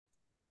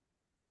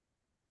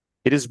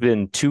It has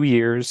been 2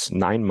 years,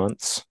 9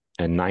 months,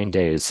 and 9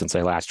 days since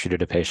I last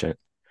treated a patient.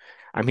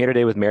 I'm here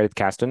today with Meredith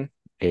Castin,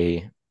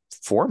 a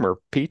former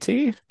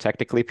PT,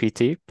 technically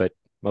PT, but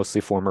mostly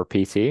former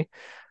PT.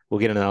 We'll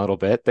get into that in a little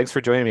bit. Thanks for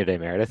joining me today,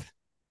 Meredith.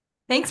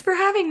 Thanks for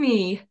having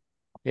me.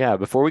 Yeah,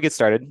 before we get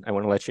started, I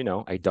want to let you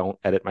know I don't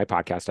edit my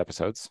podcast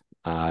episodes.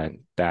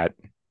 That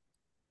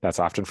that's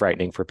often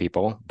frightening for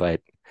people,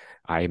 but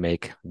I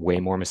make way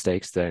more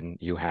mistakes than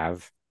you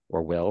have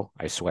or will,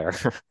 I swear.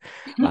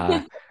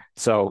 Uh,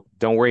 so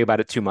don't worry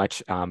about it too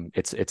much.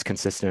 It's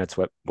consistent. It's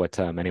what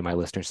many of my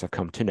listeners have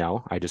come to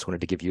know. I just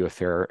wanted to give you a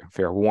fair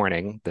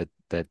warning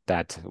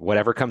that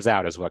whatever comes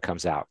out is what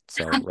comes out.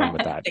 So run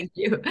with that. Thank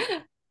you.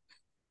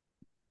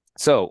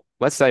 So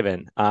let's dive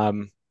in.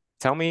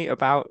 Tell me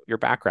about your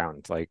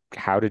background. Like,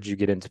 how did you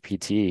get into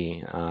PT?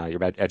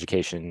 Your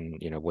education.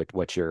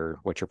 What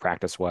your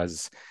practice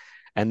was,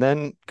 and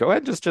then go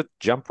ahead and just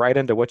jump right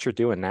into what you're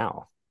doing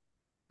now.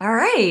 All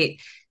right.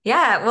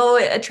 Yeah. Well,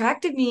 what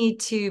attracted me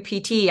to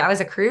PT, I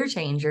was a career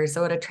changer.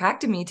 So what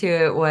attracted me to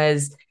it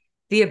was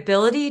the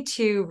ability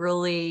to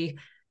really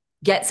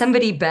get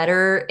somebody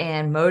better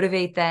and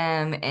motivate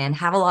them and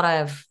have a lot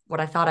of what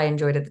I thought I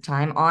enjoyed at the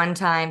time, on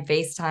time,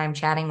 FaceTime,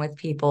 chatting with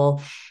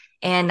people,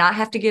 and not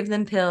have to give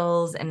them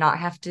pills and not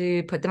have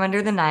to put them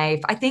under the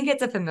knife. I think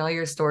it's a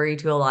familiar story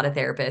to a lot of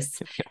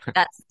therapists.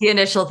 That's the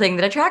initial thing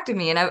that attracted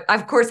me. And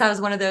of course, I was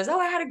one of those, oh,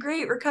 I had a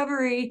great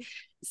recovery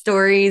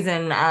stories.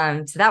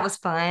 And so that was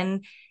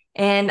fun.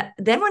 And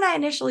then when I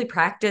initially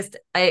practiced,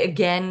 I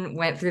again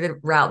went through the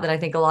route that I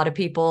think a lot of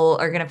people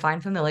are going to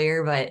find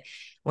familiar, but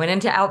went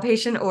into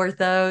outpatient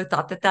ortho,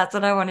 thought that that's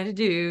what I wanted to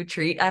do,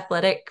 treat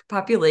athletic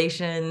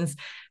populations,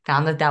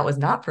 found that that was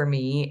not for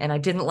me. And I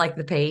didn't like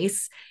the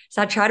pace.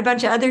 So I tried a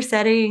bunch of other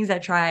settings. I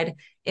tried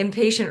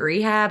inpatient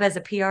rehab as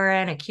a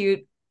PRN,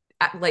 acute,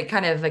 like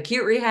kind of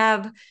acute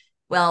rehab.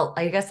 Well,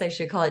 I guess I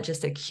should call it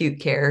just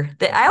acute care.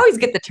 I always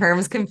get the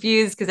terms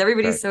confused because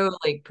everybody's Right. so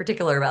like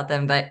particular about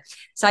them. But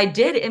so I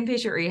did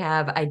inpatient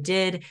rehab. I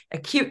did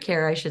acute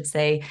care, I should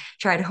say.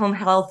 Tried home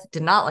health.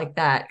 Did not like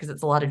that because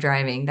it's a lot of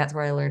driving. That's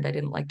where I learned I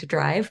didn't like to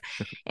drive.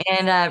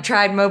 And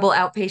tried mobile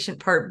outpatient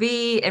part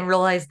B and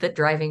realized that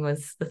driving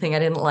was the thing I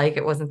didn't like.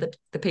 It wasn't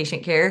the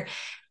patient care.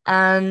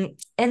 And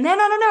then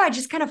I don't know, I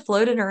just kind of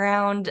floated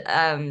around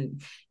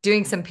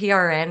doing some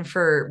PRN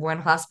for one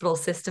hospital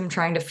system,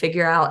 trying to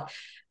figure out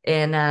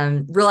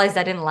and realized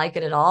I didn't like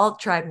it at all.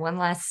 Tried one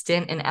last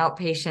stint in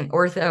outpatient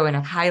ortho in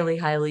a highly,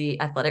 highly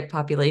athletic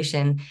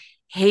population,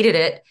 hated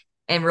it,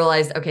 and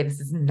realized, okay, this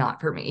is not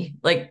for me.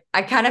 Like,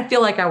 I kind of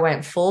feel like I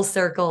went full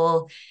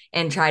circle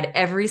and tried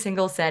every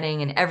single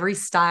setting and every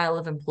style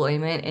of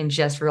employment and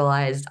just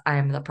realized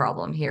I'm the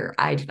problem here.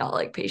 I do not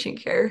like patient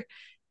care.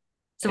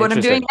 So what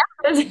I'm doing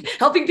Interesting. now is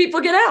helping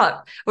people get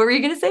out. What were you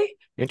going to say?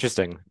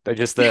 Interesting.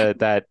 Just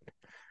the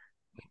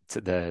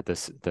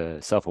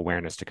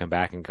self-awareness to come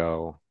back and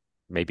go,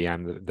 maybe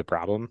I'm the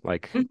problem.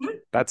 Like Mhm.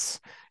 that's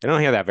I don't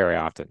hear that very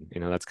often.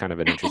 That's kind of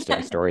an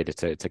interesting story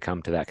to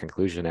come to that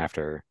conclusion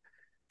after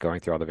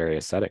going through all the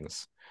various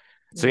settings.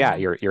 So yeah,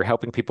 Yeah. you're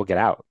helping people get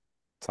out.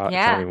 Tell me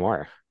Yeah.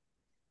 more.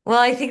 Well,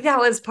 I think that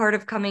was part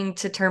of coming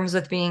to terms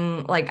with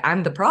being like,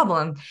 I'm the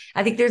problem.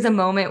 I think there's a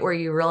moment where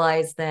you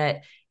realize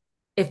that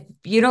if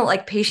you don't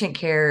like patient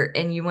care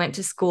and you went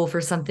to school for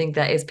something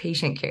that is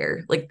patient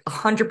care, like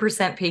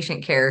 100%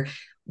 patient care,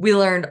 we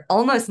learned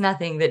almost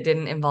nothing that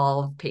didn't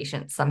involve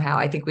patients somehow.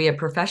 I think we had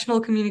professional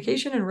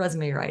communication and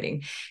resume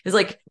writing. It's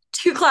like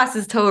two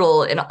classes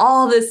total in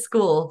all this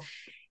school.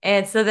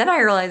 And so then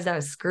I realized I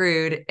was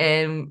screwed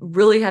and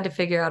really had to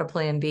figure out a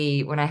plan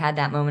B when I had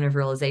that moment of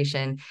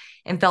realization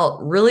and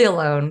felt really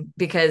alone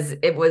because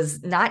it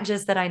was not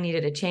just that I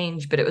needed a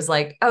change, but it was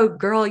like, oh,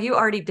 girl, you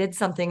already did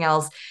something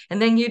else.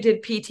 And then you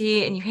did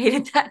PT and you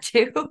hated that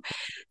too.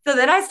 So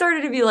then I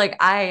started to be like,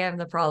 I am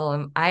the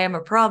problem. I am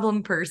a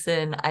problem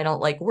person. I don't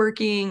like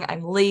working.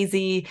 I'm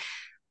lazy.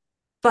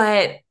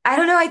 But I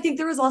don't know. I think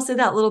there was also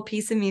that little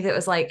piece of me that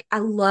was like, I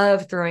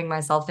love throwing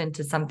myself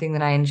into something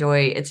that I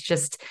enjoy. It's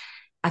just,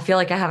 I feel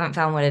like I haven't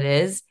found what it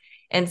is.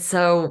 And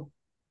so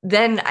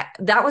then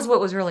that was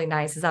what was really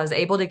nice is I was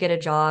able to get a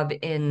job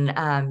in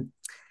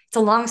it's a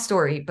long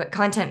story, but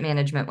content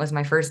management was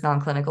my first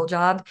non-clinical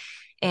job.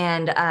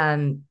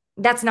 And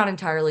that's not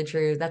entirely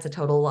true. That's a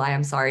total lie.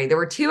 I'm sorry. There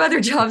were two other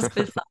jobs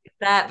besides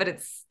that,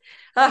 but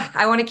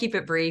I want to keep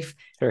it brief.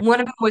 Sure.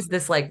 One of them was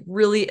this like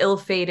really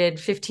ill-fated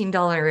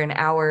 $15 an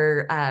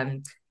hour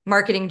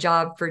marketing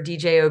job for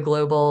DJO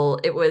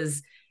Global.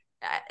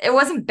 It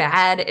wasn't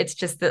bad. It's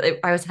just that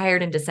I was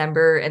hired in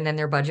December and then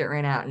their budget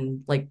ran out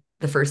in like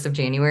the 1st of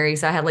January.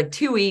 So I had like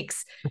 2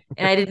 weeks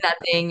and I did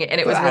nothing and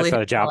it was That's really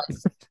not a job.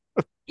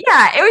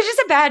 yeah, it was just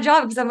a bad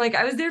job because I'm like,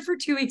 I was there for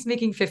 2 weeks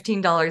making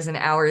 $15 an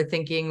hour,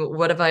 thinking,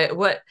 what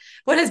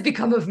has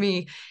become of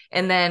me?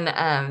 And then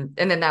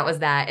that was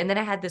that. And then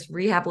I had this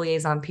rehab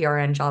liaison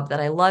PRN job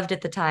that I loved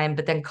at the time,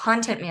 but then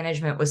content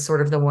management was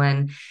sort of the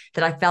one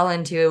that I fell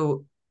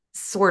into,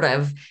 sort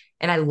of,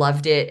 and I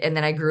loved it. And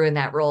then I grew in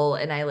that role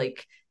and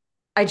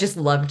I just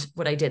loved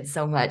what I did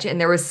so much. And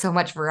there was so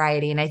much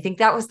variety. And I think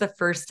that was the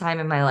first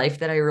time in my life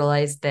that I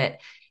realized that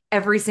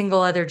every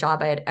single other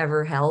job I had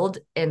ever held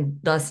and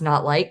thus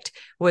not liked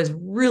was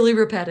really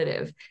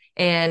repetitive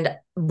and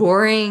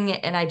boring.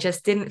 And I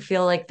just didn't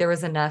feel like there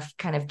was enough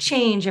kind of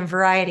change and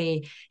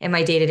variety in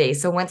my day to day.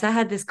 So once I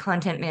had this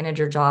content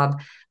manager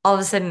job, all of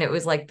a sudden it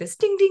was like this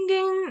ding, ding,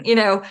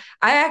 ding.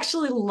 I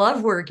actually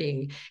love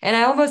working and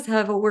I almost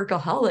have a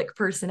workaholic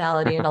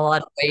personality in a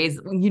lot of ways.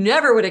 You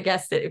never would have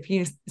guessed it if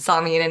you saw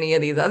me in any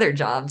of these other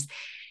jobs.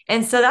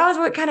 And so that was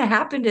what kind of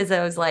happened is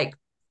I was like,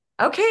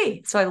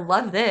 okay, so I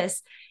love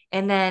this.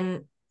 And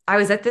then I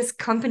was at this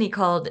company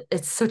called,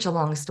 it's such a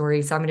long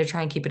story, so I'm going to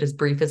try and keep it as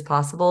brief as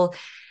possible.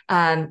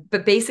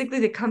 But basically,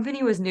 the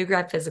company was New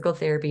Grad Physical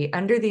Therapy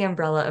under the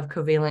umbrella of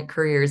Covalent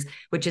Careers,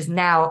 which is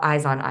now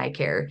Eyes on Eye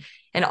Care.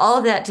 And all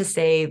of that to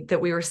say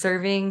that we were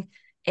serving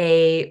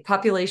a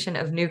population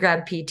of new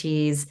grad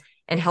PTs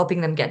and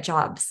helping them get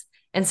jobs.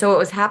 And so what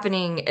was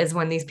happening is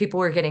when these people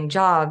were getting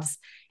jobs,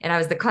 and I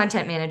was the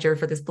content manager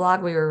for this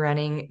blog we were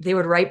running, they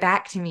would write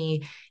back to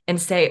me and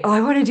say, oh,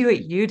 I want to do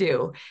what you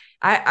do.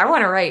 I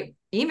want to write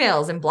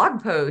emails and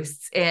blog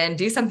posts and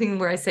do something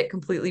where I sit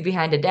completely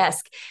behind a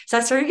desk. So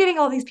I started getting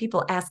all these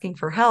people asking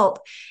for help.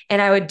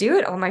 And I would do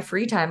it on my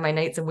free time, my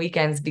nights and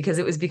weekends, because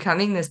it was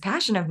becoming this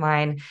passion of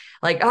mine.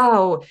 Like,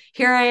 oh,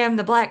 here I am,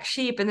 the black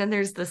sheep. And then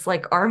there's this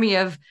like army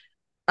of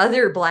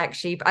other black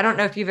sheep. I don't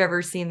know if you've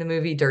ever seen the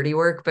movie Dirty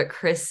Work, but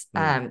Chris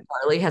Mm.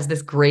 Farley has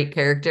this great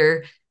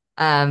character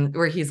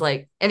where he's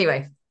like,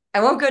 anyway,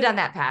 I won't go down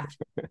that path.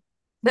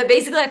 But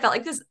basically, I felt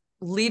like this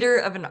leader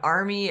of an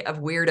army of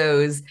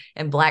weirdos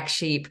and black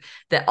sheep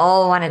that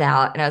all wanted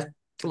out. And I was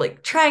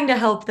like trying to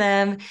help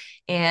them.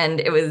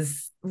 And it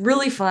was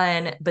really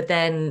fun. But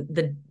then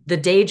the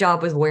day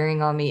job was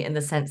wearing on me in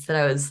the sense that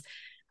I was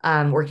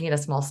working at a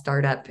small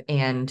startup.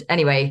 And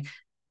anyway,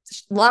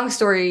 long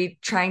story,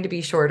 trying to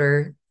be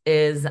shorter,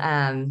 is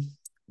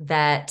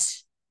that,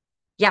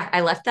 yeah,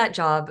 I left that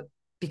job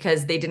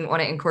because they didn't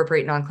want to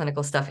incorporate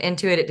non-clinical stuff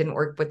into it. It didn't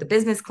work with the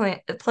business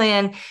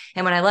plan.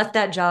 And when I left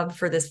that job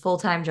for this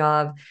full-time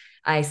job,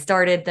 I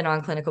started the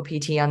non-clinical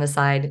PT on the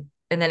side,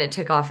 and then it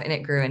took off and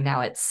it grew. And now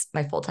it's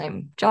my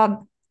full-time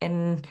job.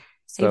 And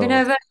I even So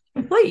have an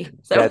employee.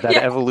 So that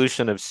yeah,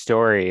 evolution of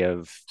story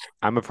of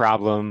I'm a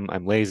problem,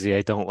 I'm lazy,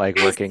 I don't like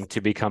yes, working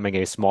to becoming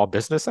a small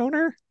business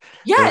owner.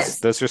 yes,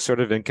 Those are sort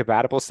of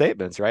incompatible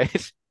statements,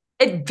 right?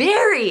 it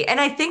very.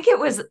 And I think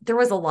there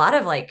was a lot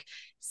of like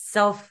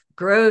self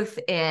growth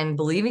and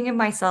believing in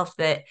myself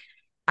that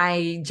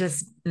I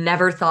just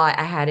never thought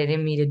I had it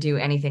in me to do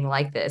anything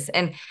like this.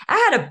 And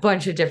I had a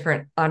bunch of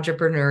different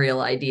entrepreneurial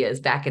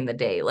ideas back in the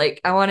day. Like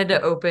I wanted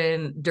to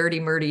open Dirty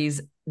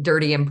Murdy's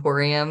Dirty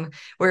Emporium,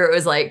 where it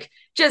was like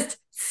just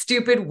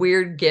stupid,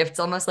 weird gifts,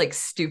 almost like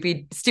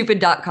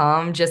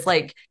stupid.com, just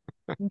like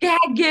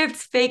gag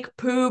gifts, fake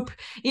poop,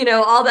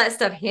 all that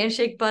stuff,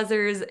 handshake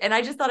buzzers. And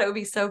I just thought it would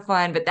be so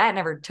fun, but that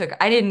never took,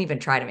 I didn't even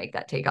try to make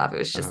that take off. It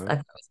was just, Uh-huh. I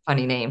thought it was a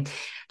funny name.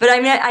 But I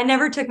mean, I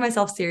never took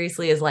myself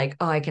seriously as like,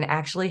 oh, I can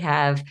actually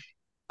have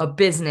a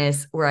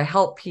business where I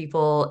help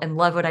people and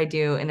love what I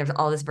do. And there's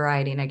all this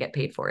variety and I get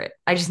paid for it.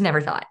 I just never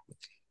thought.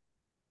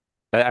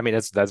 I mean,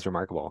 that's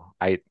remarkable.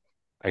 I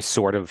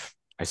sort of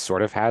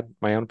had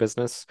my own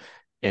business,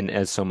 and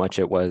as so much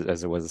it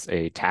was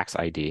a tax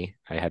ID.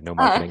 I had no Uh,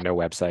 marketing, no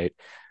website.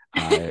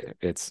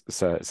 It's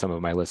so some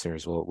of my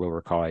listeners will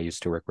recall I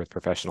used to work with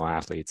professional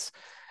athletes,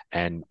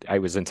 and I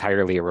was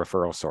entirely a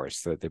referral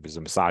source. That there was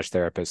a massage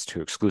therapist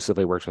who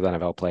exclusively worked with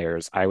NFL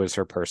players. I was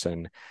her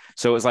person,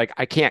 so it was like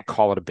I can't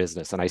call it a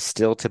business, and I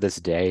still to this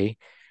day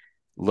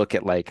look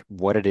at like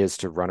what it is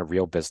to run a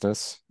real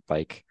business,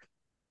 like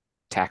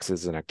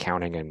taxes and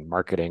accounting and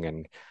marketing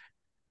and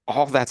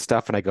all that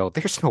stuff. And I go,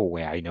 there's no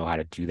way I know how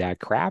to do that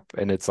crap.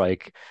 And it's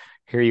like,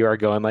 here you are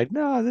going like,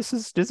 no, this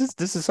is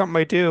something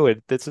I do.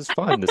 And this is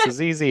fun. This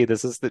is easy.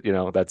 This is the,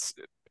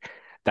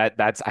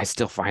 that's, I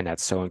still find that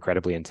so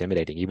incredibly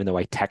intimidating. Even though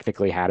I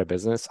technically had a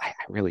business, I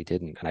really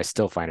didn't. And I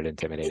still find it it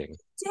intimidating.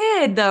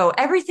 did though.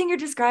 Everything you're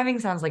describing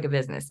sounds like a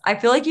business. I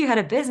feel like you had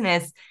a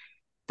business,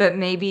 but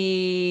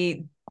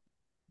maybe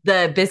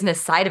the business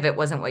side of it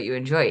wasn't what you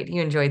enjoyed.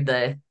 You enjoyed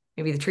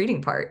maybe the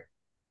treating part.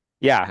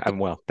 Yeah.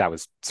 Well, that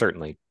was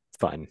certainly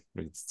fun.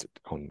 It's its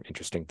own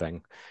interesting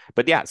thing.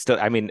 But yeah, still,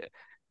 I mean,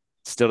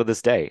 still to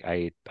this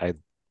day, I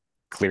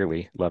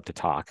clearly love to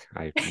talk.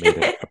 I made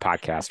a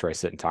podcast where I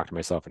sit and talk to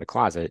myself in a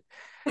closet.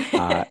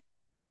 Uh,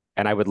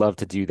 and I would love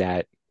to do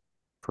that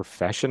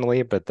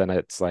professionally, but then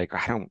it's like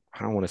I don't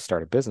want to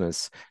start a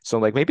business. So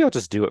like maybe I'll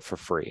just do it for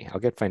free. I'll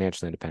get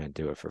financially independent,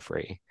 do it for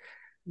free.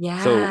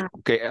 So Yeah.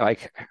 okay,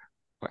 like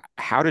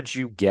how did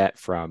you get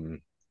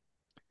from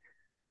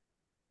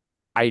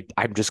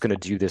I'm just going to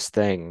do this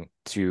thing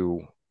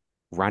to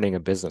running a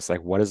business?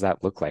 Like what does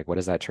that look like? What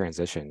is that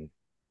transition?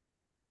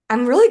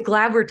 I'm really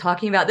glad we're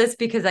talking about this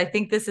because I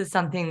think this is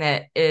something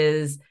that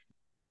it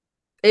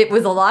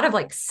was a lot of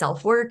like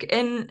self-work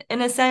in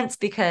a sense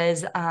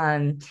because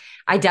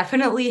I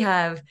definitely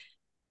have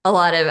a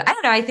lot of, I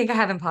don't know, I think I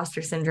have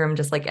imposter syndrome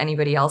just like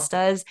anybody else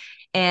does.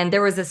 And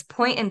there was this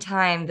point in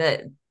time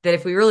that that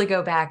if we really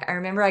go back, I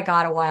remember I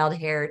got a wild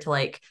hair to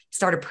like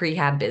start a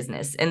prehab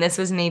business. And this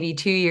was maybe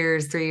 2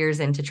 years, 3 years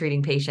into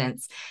treating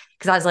patients.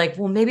 Because I was like,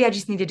 well, maybe I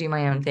just need to do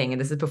my own thing.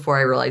 And this is before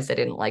I realized I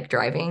didn't like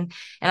driving.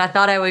 And I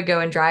thought I would go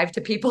and drive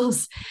to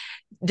people's,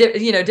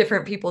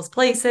 different people's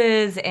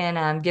places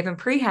and give them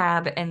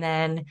prehab.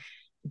 And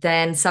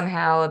then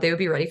somehow they would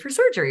be ready for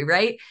surgery,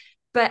 right?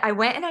 But I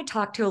went and I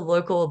talked to a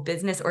local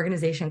business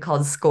organization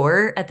called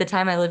SCORE. At the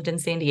time I lived in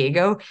San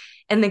Diego,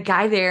 and the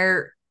guy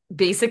there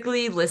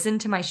basically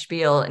listened to my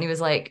spiel and he was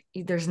like,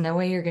 there's no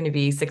way you're going to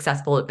be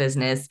successful at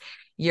business.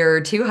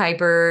 You're too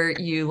hyper,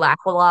 you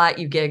laugh a lot,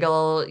 you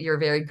giggle, you're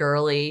very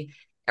girly.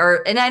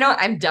 And I know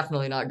I'm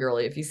definitely not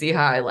girly if you see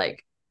how I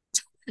like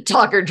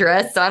talk or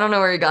dress. So I don't know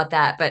where he got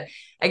that, but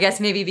I guess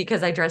maybe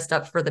because I dressed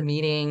up for the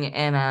meeting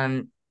and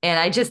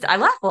I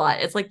laugh a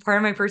lot. It's like part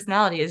of my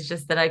personality is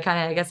just that I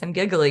kind of I guess I'm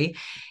giggly.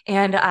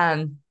 And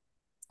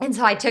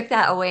so I took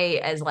that away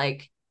as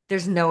like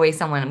there's no way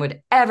someone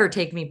would ever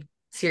take me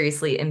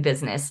seriously in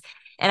business.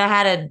 And I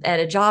had at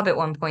a job at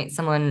one point,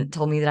 someone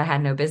told me that I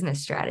had no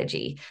business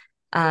strategy.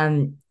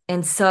 And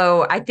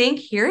so I think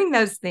hearing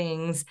those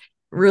things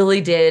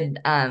really did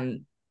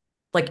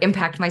like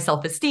impact my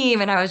self-esteem.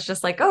 And I was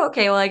just like, oh,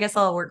 okay, well, I guess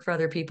I'll work for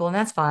other people and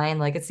that's fine.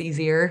 Like it's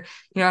easier.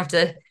 You don't have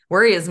to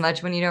worry as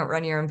much when you don't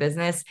run your own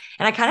business.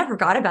 And I kind of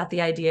forgot about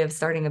the idea of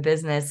starting a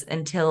business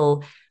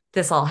until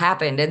this all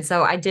happened. And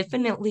so I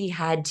definitely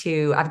had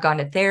to, I've gone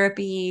to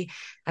therapy.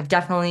 I've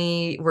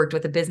definitely worked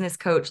with a business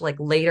coach like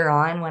later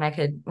on when I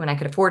could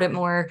afford it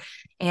more.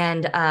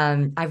 And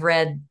I've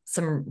read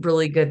some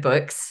really good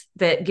books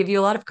that give you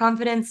a lot of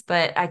confidence.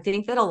 But I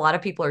think that a lot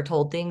of people are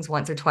told things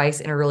once or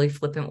twice in a really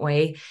flippant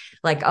way,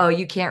 like, oh,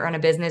 you can't run a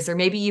business, or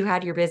maybe you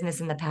had your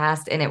business in the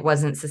past and it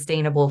wasn't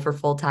sustainable for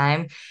full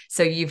time.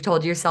 So you've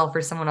told yourself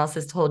or someone else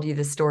has told you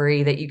the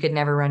story that you could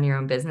never run your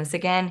own business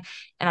again.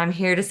 And I'm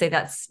here to say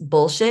that's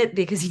bullshit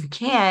because you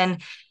can.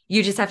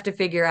 You just have to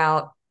figure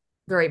out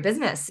the right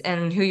business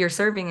and who you're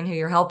serving and who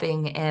you're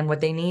helping and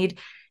what they need.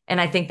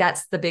 And I think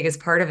that's the biggest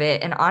part of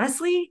it. And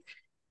honestly,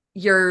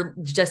 you're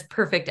just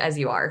perfect as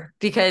you are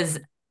because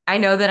I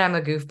know that I'm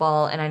a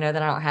goofball and I know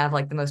that I don't have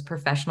like the most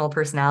professional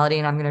personality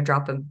and I'm going to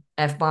drop a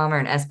F bomb or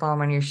an S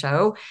bomb on your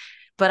show.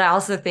 But I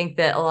also think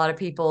that a lot of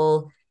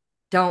people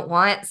don't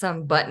want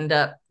some buttoned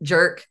up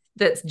jerk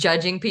that's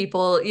judging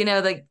people.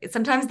 Like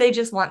sometimes they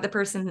just want the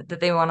person that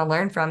they want to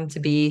learn from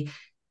to be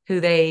who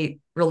they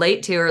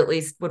relate to or at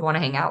least would want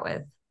to hang out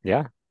with.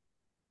 Yeah,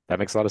 that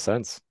makes a lot of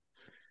sense.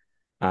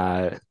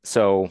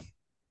 So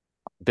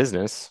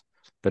business,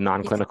 the Yeah.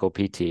 non-clinical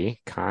PT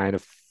kind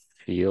of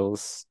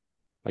feels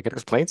like it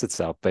explains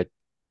itself, but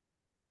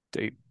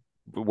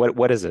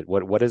what is it?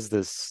 What is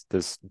this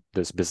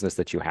business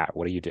that you have?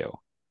 What do you do?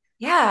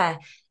 Yeah.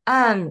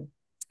 Um,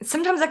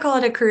 Sometimes I call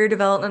it a career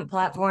development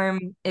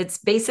platform. It's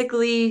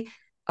basically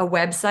a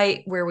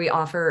website where we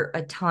offer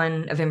a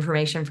ton of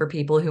information for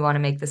people who want to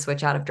make the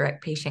switch out of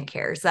direct patient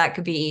care. So that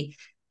could be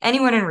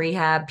anyone in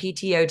rehab,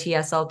 PT, OT,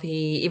 SLP,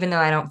 even though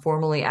I don't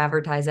formally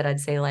advertise it,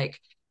 I'd say like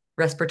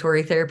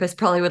respiratory therapists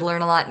probably would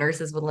learn a lot,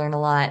 nurses would learn a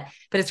lot,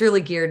 but it's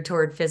really geared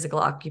toward physical,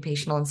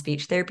 occupational, and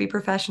speech therapy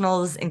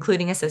professionals,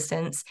 including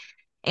assistants.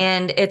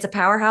 And it's a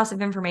powerhouse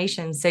of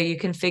information. So you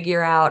can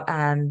figure out,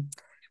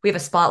 we have a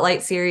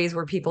spotlight series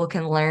where people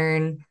can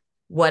learn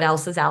what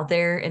else is out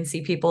there and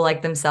see people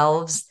like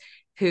themselves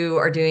who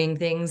are doing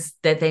things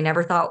that they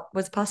never thought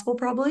was possible,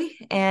 probably.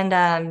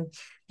 And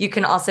you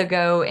can also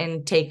go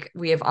and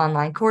we have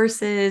online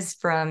courses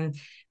from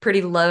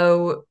pretty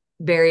low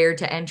barrier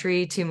to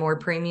entry to more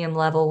premium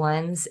level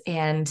ones.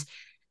 And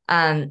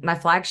my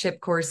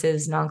flagship course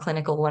is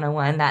Non-Clinical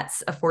 101.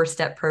 That's a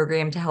 4-step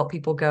program to help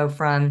people go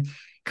from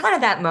kind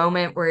of that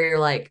moment where you're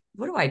like,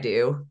 what do I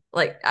do?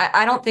 Like,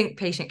 I don't think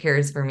patient care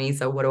is for me.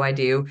 So what do I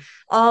do?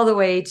 All the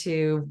way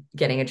to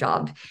getting a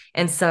job.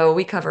 And so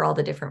we cover all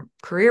the different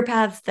career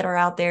paths that are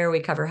out there. We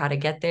cover how to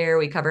get there.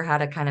 We cover how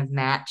to kind of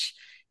match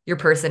your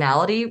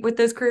personality with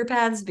those career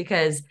paths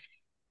because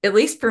at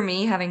least for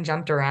me, having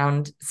jumped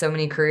around so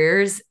many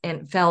careers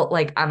and felt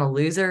like I'm a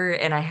loser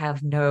and I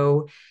have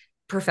no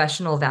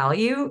professional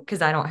value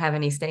because I don't have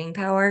any staying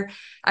power,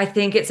 I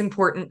think it's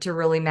important to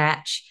really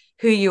match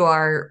who you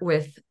are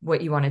with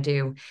what you want to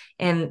do.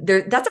 And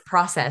that's a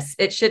process.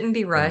 It shouldn't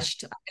be Yeah,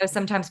 rushed. I know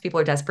sometimes people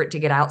are desperate to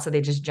get out, so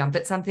they just jump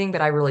at something,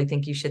 but I really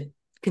think you should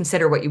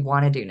consider what you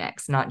want to do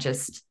next, not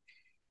just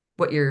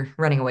what you're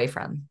running away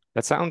from.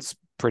 that sounds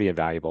pretty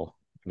invaluable.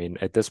 I mean,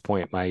 at this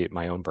point,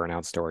 my own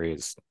burnout story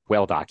is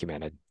well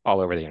documented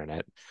all over the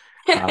internet.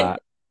 Uh,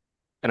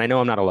 and I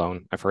know I'm not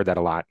alone. I've heard that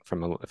a lot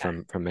from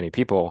many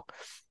people.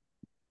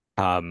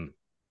 Um,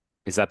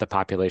 is that the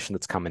population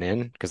that's coming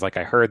in? Because like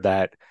I heard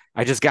that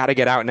I just got to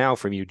get out now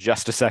from you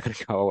just a second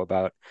ago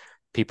about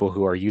people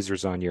who are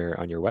users on your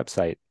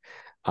website.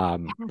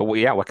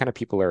 Yeah, what kind of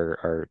people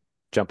are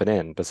jumping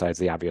in besides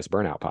the obvious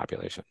burnout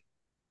population?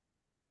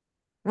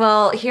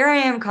 Well, here I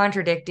am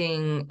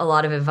contradicting a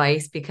lot of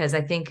advice because I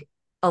think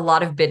a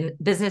lot of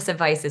business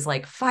advice is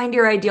like find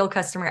your ideal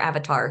customer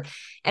avatar.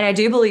 And I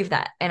do believe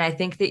that. And I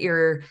think that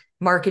your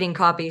marketing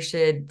copy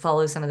should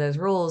follow some of those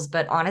rules.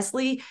 But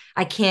honestly,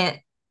 I can't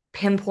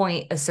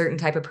pinpoint a certain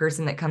type of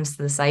person that comes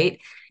to the site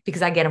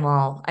because I get them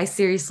all. I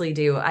seriously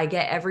do. I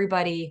get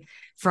everybody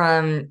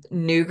from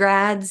new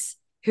grads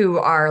who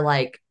are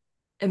like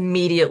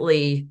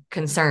immediately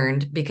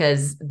concerned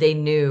because they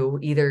knew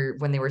either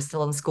when they were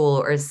still in school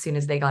or as soon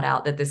as they got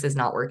out that this is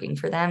not working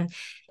for them.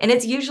 And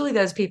it's usually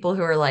those people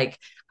who are like,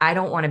 I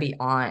don't want to be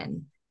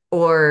on,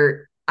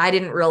 or I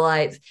didn't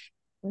realize,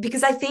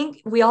 because I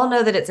think we all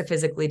know that it's a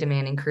physically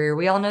demanding career.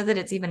 We all know that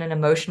it's even an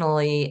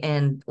emotionally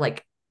and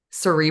like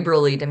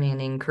cerebrally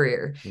demanding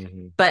career.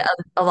 Mm-hmm. But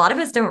a lot of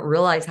us don't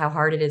realize how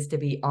hard it is to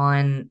be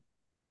on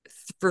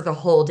for the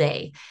whole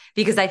day,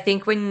 because I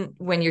think when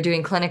you're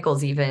doing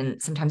clinicals, even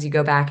sometimes you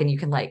go back and you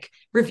can like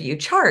review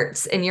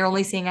charts and you're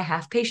only seeing a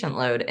half patient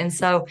load. And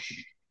so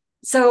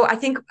I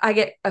think I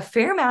get a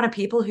fair amount of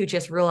people who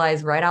just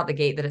realize right out the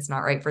gate that it's not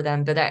right for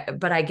them.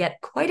 But I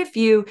get quite a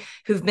few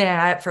who've been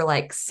at it for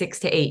like 6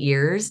 to 8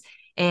 years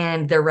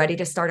and they're ready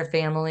to start a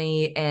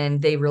family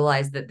and they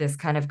realize that this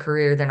kind of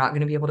career, they're not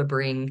going to be able to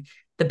bring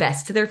the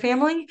best to their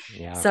family.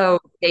 Yeah. So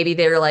maybe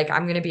they're like,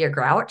 I'm going to be a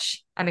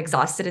grouch. I'm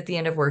exhausted at the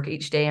end of work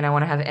each day and I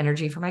want to have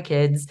energy for my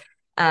kids.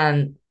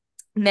 Um,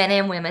 Men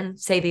and women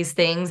say these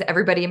things,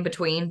 everybody in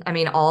between. I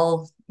mean,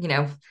 all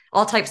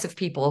types of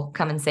people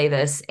come and say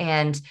this.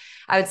 And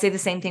I would say the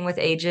same thing with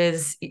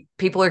ages.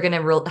 People are going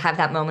to have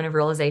that moment of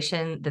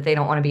realization that they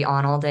don't want to be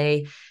on all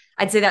day.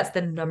 I'd say that's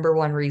the number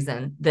one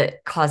reason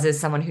that causes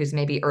someone who's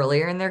maybe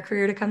earlier in their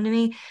career to come to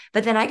me.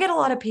 But then I get a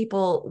lot of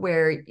people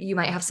where you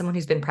might have someone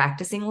who's been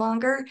practicing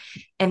longer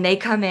and they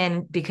come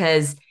in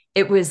because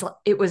it was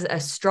a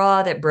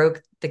straw that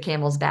broke the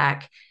camel's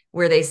back,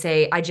 where they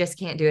say, I just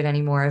can't do it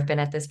anymore. I've been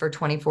at this for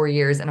 24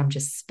 years and I'm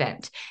just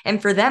spent. And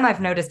for them,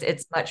 I've noticed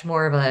it's much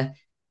more of a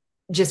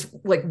just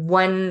like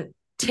one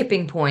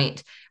tipping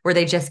point where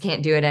they just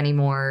can't do it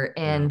anymore.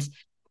 Yeah. And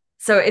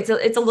so it's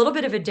a little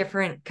bit of a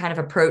different kind of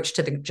approach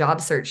to the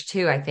job search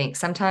too. I think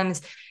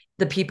sometimes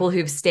the people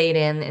who've stayed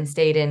in and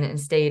stayed in and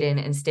stayed in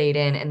and stayed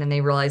in, and then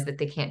they realize that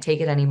they can't take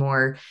it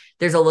anymore.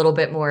 There's a little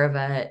bit more of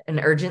an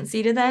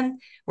urgency to them.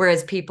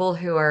 Whereas people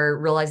who are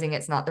realizing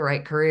it's not the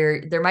right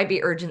career, there might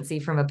be urgency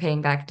from a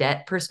paying back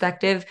debt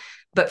perspective,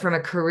 but from a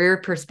career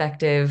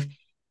perspective,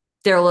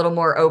 they're a little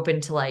more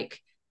open to like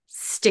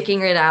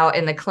sticking it out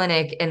in the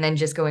clinic and then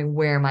just going,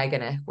 where am I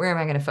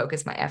gonna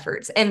focus my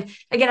efforts? And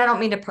again, I don't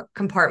mean to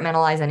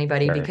compartmentalize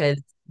anybody Sure.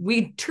 because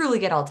we truly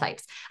get all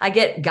types. I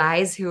get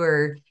guys who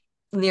are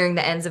nearing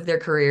the ends of their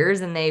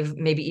careers and they've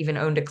maybe even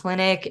owned a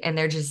clinic and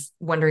they're just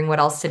wondering what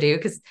else to do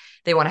because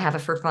they want to have a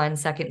for fun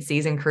second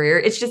season career.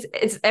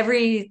 It's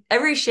every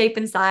shape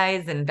and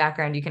size and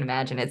background you can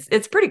imagine.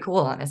 It's pretty cool,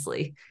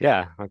 honestly.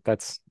 Yeah,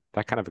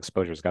 that kind of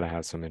exposure's got to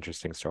have some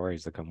interesting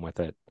stories that come with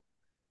it.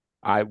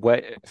 I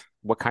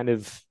what kind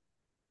of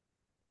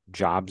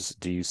jobs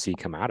do you see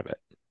come out of it?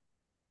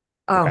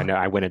 Like I Oh, know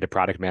I went into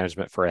product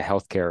management for a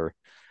healthcare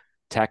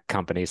tech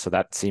company, so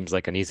that seems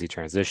like an easy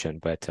transition.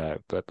 But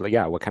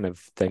yeah, what kind of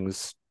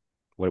things?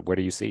 Where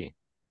do you see?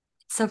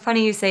 so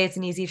funny you say it's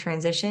an easy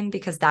transition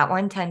because that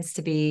one tends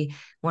to be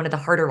one of the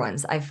harder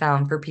ones I've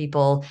found for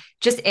people.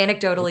 Just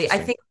anecdotally, I Interesting.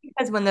 think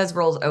because when those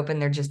roles open,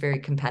 they're just very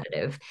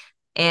competitive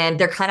and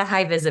they're kind of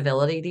high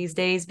visibility these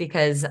days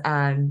because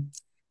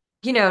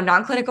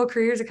non-clinical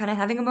careers are kind of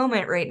having a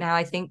moment right now.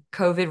 I think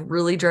COVID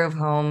really drove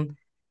home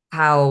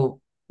how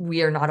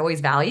we are not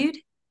always valued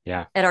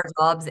Yeah, at our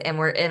jobs and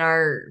we're in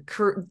our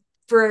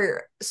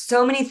for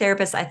so many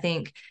therapists. I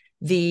think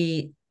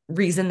the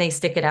reason they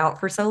stick it out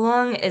for so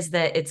long is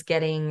that it's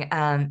getting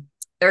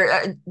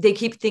or they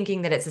keep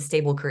thinking that it's a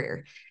stable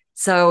career.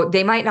 So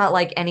they might not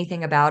like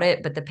anything about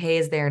it, but the pay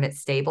is there and it's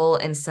stable.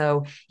 And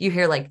so you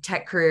hear like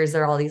tech careers,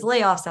 there are all these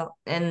layoffs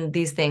and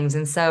these things.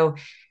 And so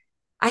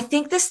I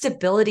think the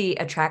stability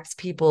attracts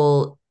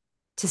people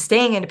to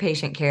staying into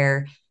patient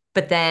care.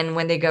 But then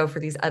when they go for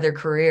these other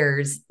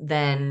careers,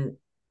 then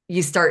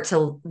you start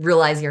to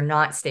realize you're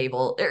not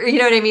stable. You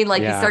know what I mean?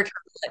 Like you yeah. start to,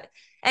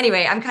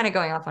 anyway, I'm kind of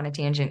going off on a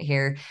tangent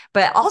here,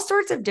 but all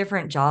sorts of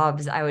different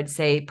jobs, I would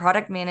say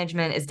product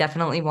management is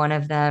definitely one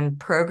of them,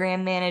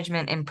 program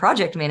management and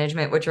project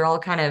management, which are all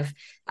kind of,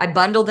 I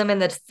bundled them in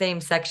the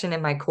same section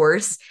in my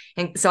course.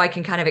 And so I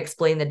can kind of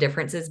explain the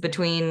differences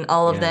between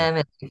all of Yeah. them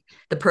and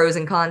the pros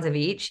and cons of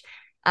each.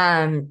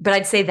 But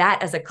I'd say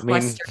that as a I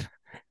mean, cluster.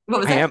 What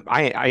was I that? am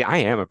I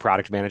am a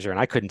product manager, and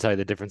I couldn't tell you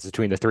the difference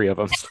between the three of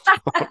them. So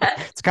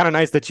it's kind of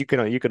nice that you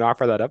can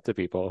offer that up to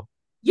people.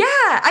 Yeah,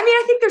 I mean,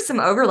 I think there's some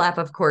overlap,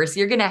 of course.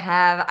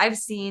 I've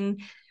seen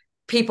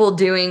people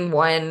doing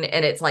one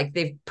and it's like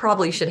they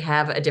probably should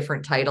have a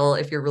different title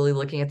if you're really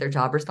looking at their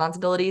job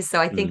responsibilities.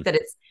 So I Mm, think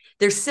that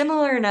they're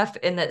similar enough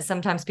in that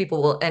sometimes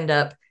people will end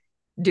up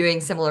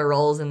doing similar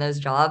roles in those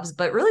jobs,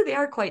 but really they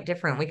are quite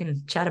different. We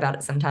can chat about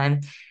it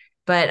sometime.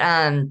 But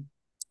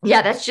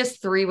yeah, that's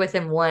just three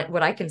within one,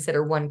 what I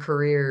consider one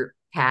career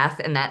path.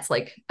 And that's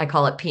like I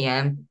call it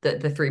PM,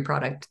 the three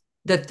product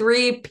the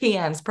three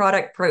PMs,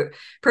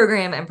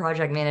 program and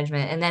project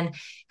management. And then,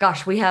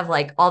 gosh, we have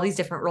like all these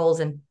different roles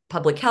in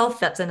public health.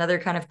 That's another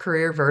kind of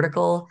career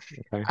vertical.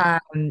 Okay.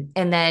 And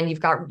then you've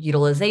got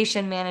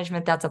utilization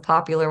management. That's a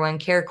popular one.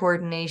 Care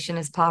coordination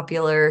is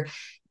popular.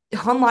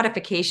 Home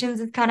modifications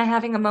is kind of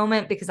having a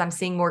moment because I'm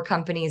seeing more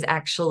companies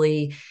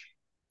actually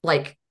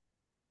like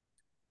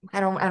I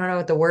don't know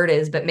what the word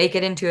is, but make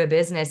it into a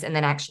business and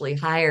then actually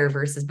hire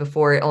versus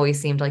before it always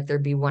seemed like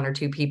there'd be one or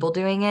two people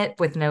doing it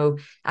with no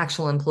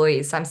actual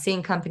employees. So I'm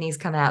seeing companies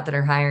come out that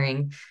are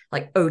hiring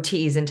like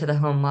OTs into the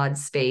home mod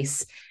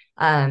space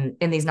in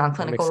these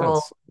That makes non-clinical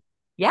roles. sense.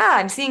 Yeah,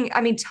 I'm seeing,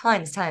 I mean,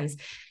 tons.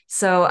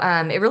 So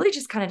it really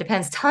just kind of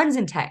depends. Tons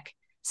in tech.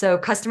 So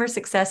customer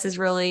success is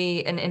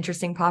really an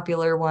interesting,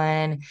 popular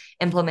one.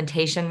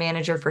 Implementation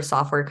manager for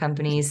software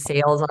companies.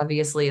 Sales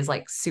obviously is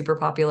like super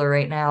popular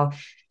right now.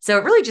 So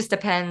it really just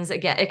depends.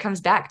 Again, it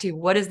comes back to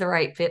what is the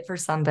right fit for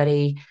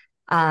somebody.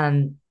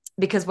 Um,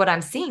 because what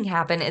I'm seeing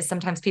happen is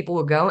sometimes people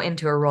will go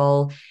into a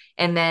role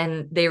and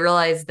then they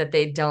realize that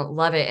they don't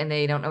love it and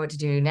they don't know what to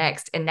do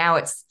next. And now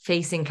it's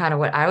facing kind of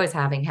what I was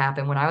having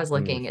happen when I was Mm,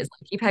 looking is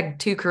like you've had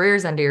two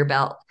careers under your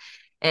belt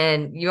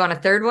and you want a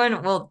third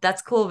one. Well,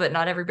 that's cool, but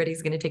not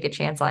everybody's going to take a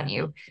chance on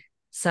you.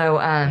 So,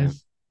 yeah.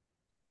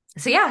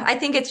 so yeah, I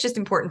think it's just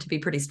important to be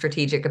pretty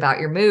strategic about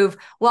your move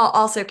while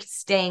also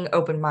staying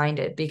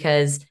open-minded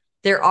because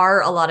there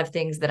are a lot of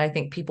things that I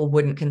think people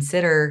wouldn't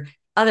consider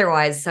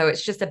otherwise. So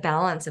it's just a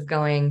balance of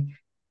going,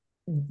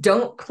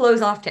 don't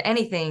close off to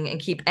anything and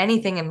keep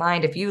anything in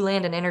mind. If you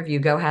land an interview,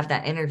 go have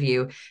that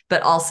interview,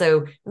 but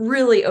also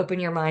really open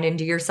your mind and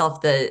do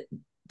yourself the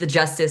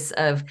justice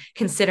of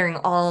considering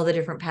all the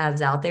different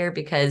paths out there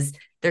because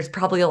there's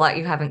probably a lot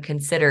you haven't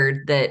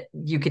considered that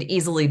you could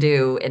easily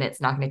do and it's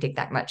not going to take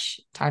that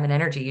much time and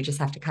energy. You just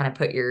have to kind of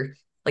put your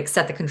like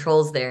set the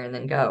controls there and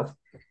then go.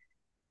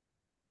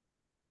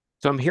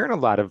 So I'm hearing a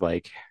lot of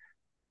like,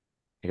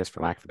 I guess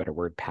for lack of a better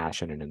word,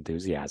 passion and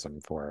enthusiasm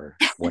for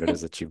what it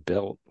is that you've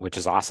built, which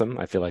is awesome.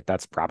 I feel like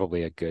that's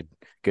probably a good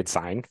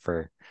sign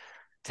for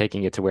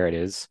taking it to where it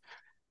is.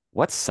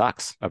 What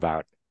sucks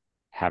about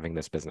having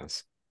this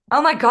business?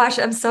 Oh my gosh,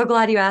 I'm so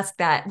glad you asked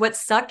that. What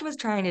sucked was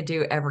trying to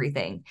do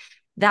everything.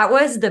 That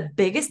was the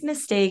biggest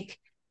mistake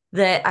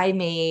that I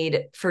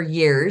made for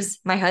years,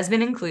 my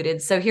husband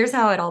included. So here's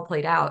how it all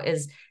played out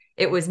is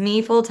it was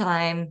me full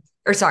time,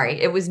 or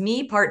sorry, it was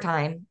me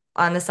part-time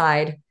on the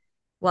side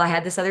while I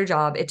had this other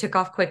job. It took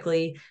off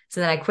quickly. So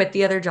then I quit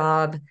the other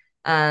job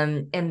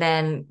and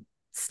then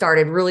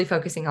started really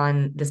focusing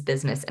on this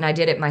business. And I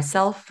did it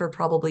myself for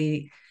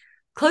probably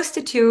close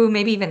to 2,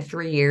 maybe even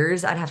 3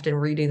 years. I'd have to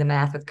redo the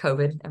math with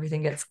COVID.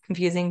 Everything gets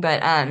confusing.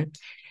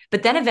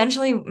 But then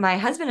eventually my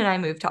husband and I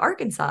moved to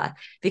Arkansas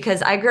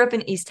because I grew up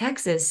in East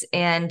Texas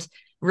and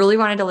really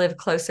wanted to live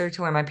closer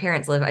to where my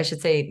parents live. I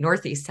should say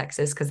Northeast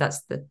Texas, because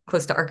that's the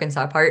close to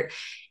Arkansas part.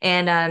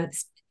 And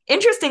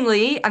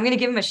interestingly, I'm going to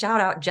give him a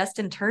shout out.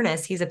 Justin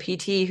Turnus, he's a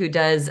PT who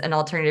does an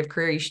alternative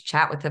career. You should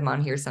chat with him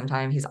on here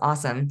sometime. He's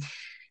awesome.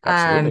 Um,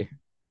 Absolutely.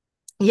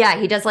 yeah,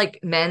 he does like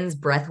men's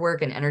breath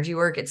work and energy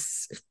work.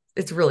 It's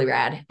really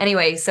rad.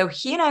 Anyway, so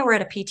he and I were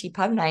at a PT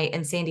pub night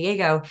in San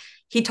Diego.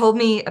 He told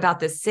me about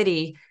this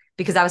city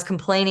because I was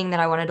complaining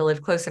that I wanted to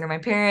live closer to my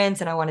parents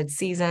and I wanted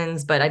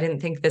seasons, but I didn't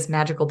think this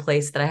magical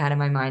place that I had in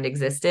my mind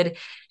existed.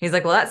 He's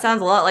like, "Well, that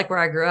sounds a lot like where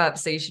I grew up,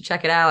 so you should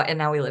check it out." And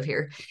now we live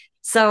here.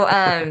 So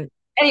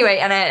anyway,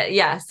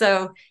 and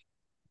so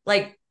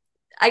like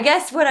I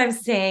guess what I'm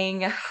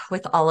saying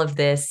with all of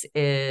this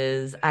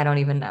is I don't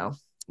even know.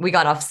 We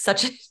got off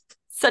such a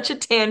such a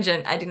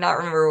tangent. I do not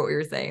remember what we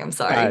were saying. I'm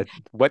Uh, sorry.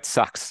 what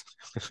sucks?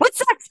 What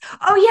sucks?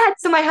 Oh yeah.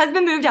 So my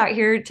husband moved out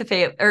here to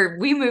Fayetteville, or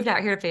we moved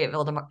out here to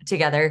Fayetteville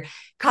together.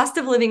 Cost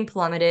of living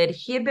plummeted.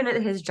 He had been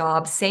at his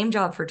job, same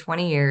job for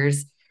 20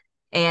 years.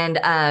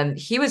 And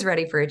he was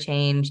ready for a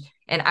change.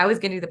 And I was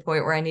getting to the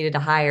point where I needed to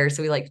hire.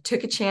 So we like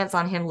took a chance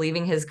on him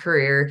leaving his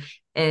career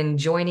and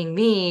joining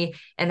me.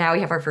 And now we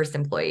have our first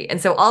employee.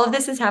 And so all of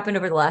this has happened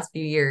over the last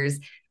few years.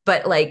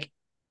 But like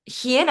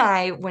he and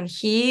I, when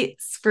he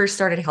first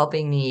started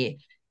helping me,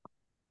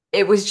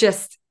 it was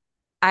just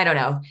I don't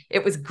know.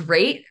 It was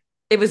great.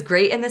 It was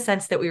great in the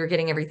sense that we were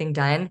getting everything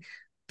done,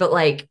 but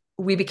like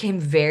we became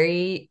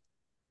very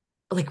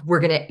like we're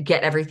going to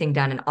get everything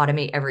done and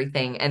automate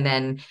everything. And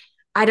then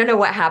I don't know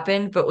what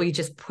happened, but we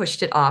just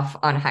pushed it off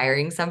on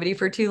hiring somebody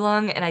for too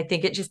long. And I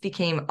think it just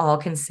became all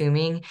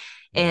consuming.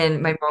 Mm,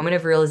 And my moment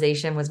of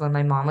realization was when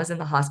my mom was in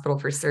the hospital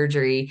for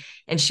surgery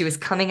and she was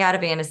coming out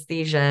of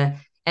anesthesia.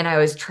 And I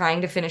was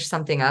trying to finish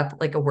something up,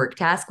 like a work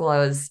task, while I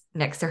was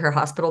next to her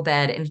hospital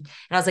bed. And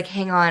I was like,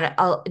 hang on,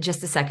 I'll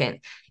just a second.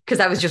 Because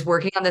I was just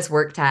working on this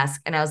work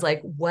task. And I was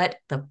like, what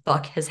the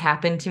fuck has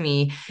happened to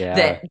me? yeah.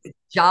 That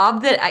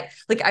job that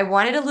I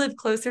wanted to live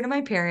closer to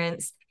my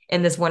parents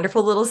in this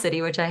wonderful little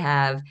city, which I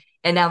have.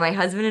 And now my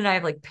husband and I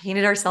have like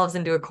painted ourselves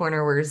into a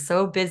corner. We're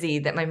so busy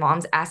that my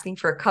mom's asking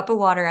for a cup of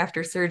water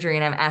after surgery,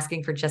 and I'm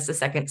asking for just a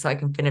second so I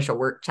can finish a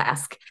work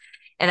task.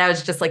 And I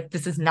was just like,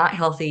 this is not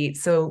healthy.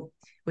 So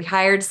we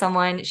hired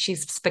someone.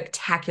 She's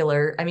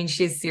spectacular. I mean,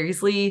 she's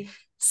seriously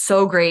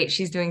so great.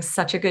 She's doing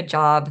such a good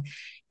job.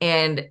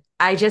 And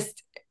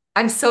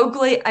I'm so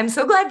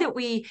glad that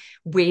we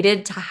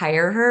waited to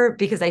hire her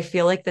because I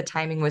feel like the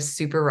timing was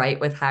super right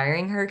with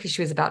hiring her because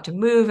she was about to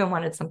move and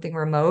wanted something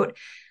remote.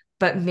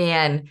 But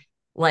man,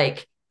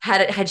 like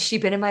had she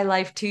been in my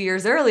life 2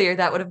 years earlier,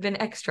 that would have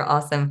been extra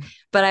awesome.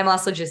 But I'm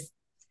also just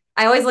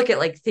I always look at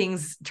like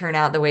things turn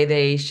out the way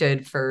they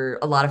should for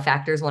a lot of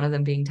factors, one of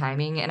them being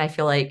timing. And I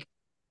feel like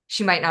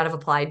she might not have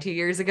applied 2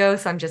 years ago.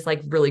 So I'm just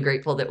like really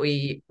grateful that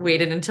we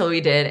waited until we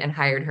did and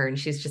hired her. And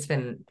she's just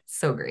been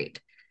so great.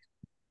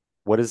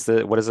 What does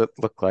it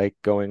look like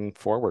going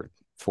forward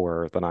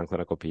for the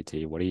non-clinical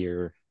PT? What are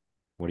you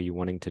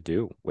wanting to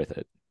do with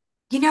it?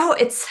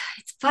 It's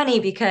funny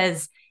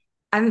because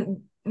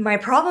I'm my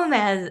problem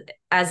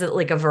as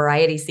like a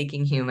variety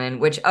seeking human,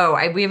 which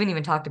we haven't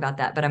even talked about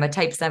that, but I'm a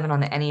type 7 on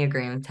the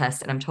Enneagram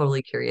test, and I'm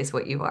totally curious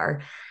what you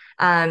are.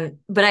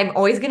 But I'm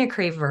always going to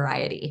crave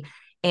variety.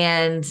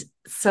 And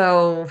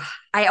so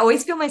I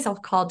always feel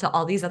myself called to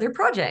all these other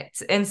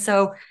projects. And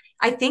so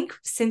I think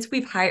since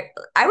we've hired,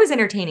 I was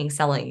entertaining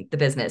selling the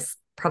business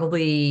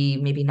probably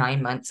maybe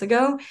 9 months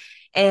ago.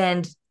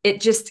 And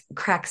it just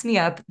cracks me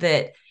up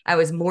that I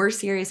was more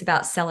serious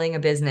about selling a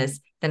business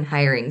than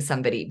hiring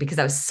somebody because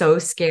I was so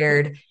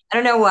scared. I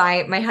don't know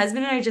why. My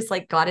husband and I just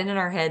like got it in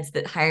our heads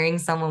that hiring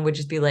someone would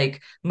just be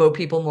like more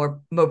people,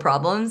 more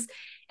problems.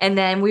 And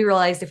then we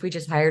realized if we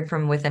just hired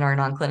from within our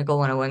non-clinical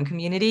 101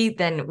 community,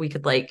 then we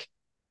could like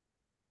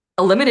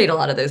eliminate a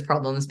lot of those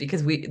problems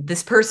because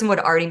this person would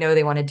already know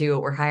they want to do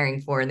what we're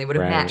hiring for and they would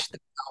have Right. matched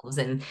themselves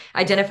and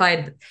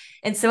identified.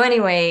 And so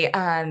anyway,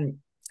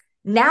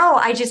 now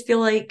I just feel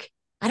like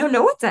I don't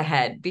know what's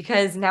ahead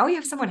because now we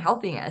have someone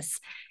helping us.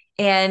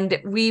 And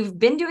we've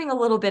been doing a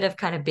little bit of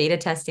kind of beta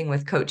testing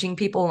with coaching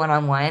people one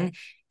on one.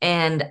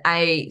 And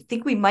I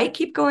think we might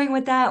keep going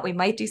with that. We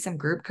might do some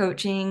group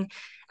coaching.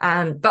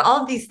 But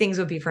all of these things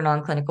would be for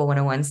non clinical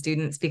 101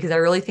 students because I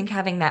really think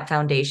having that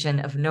foundation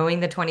of knowing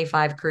the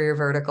 25 career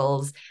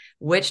verticals,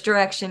 which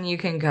direction you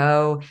can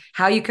go,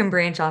 how you can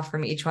branch off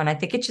from each one, I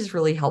think it just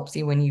really helps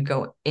you when you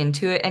go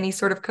into any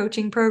sort of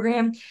coaching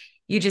program.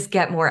 You just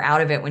get more out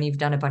of it when you've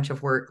done a bunch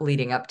of work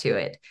leading up to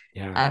it.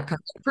 Yeah.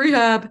 Kind of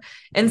prehab.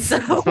 And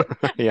so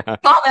Yeah.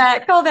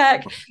 call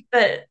back.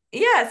 But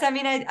yes, I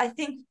mean, I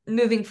think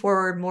moving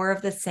forward, more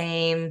of the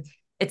same.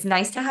 It's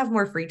nice to have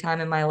more free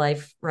time in my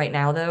life right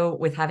now, though,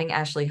 with having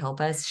Ashley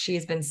help us. She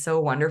has been so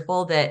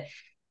wonderful that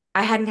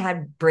I hadn't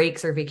had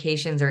breaks or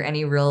vacations or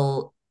any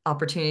real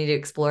opportunity to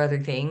explore other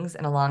things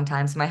in a long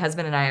time. So my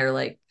husband and I are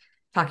like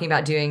talking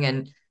about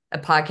doing a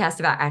podcast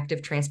about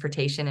active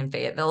transportation in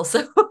Fayetteville.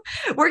 So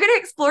we're going to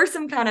explore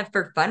some kind of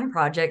for fun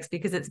projects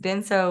because it's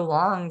been so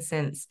long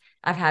since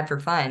I've had for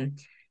fun.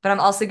 But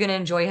I'm also going to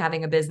enjoy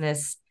having a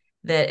business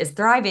that is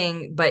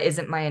thriving, but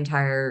isn't my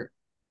entire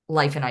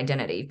life and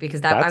identity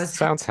because that I That was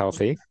sounds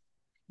healthy.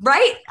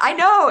 right. I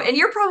know. And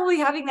you're probably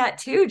having that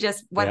too.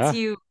 Just once Yeah,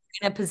 you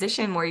in a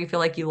position where you feel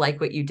like you like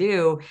what you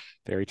do,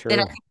 very then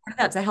I true. think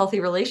that's a healthy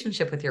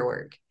relationship with your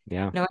work.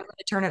 Yeah. Knowing when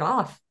to turn it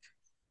off.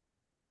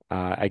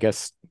 I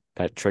guess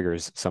that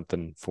triggers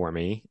something for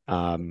me.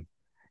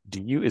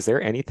 Is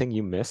there anything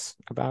you miss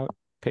about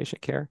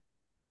patient care?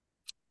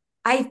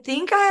 I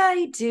think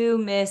I do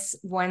miss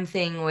one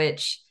thing,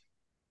 which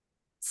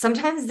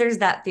sometimes there's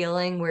that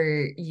feeling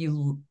where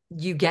you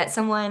get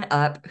someone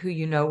up who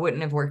you know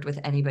wouldn't have worked with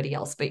anybody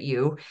else but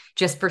you.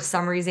 Just for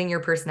some reason, your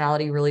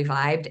personality really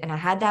vibed. And I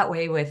had that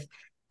way with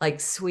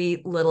like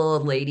sweet little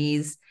old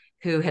ladies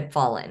who had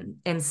fallen.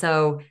 And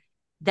so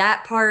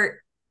that part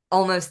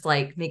almost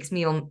like makes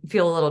me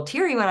feel a little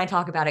teary when I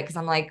talk about it because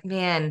I'm like,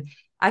 man,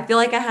 I feel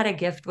like I had a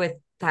gift with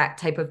that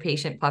type of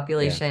patient Yeah.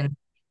 population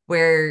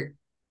where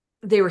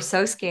they were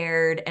so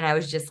scared and I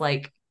was just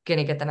like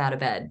gonna get them out of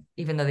bed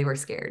even though they were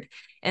scared.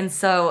 And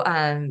so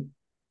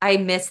I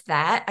miss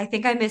that. I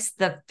think I miss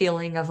the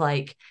feeling of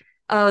like,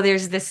 oh,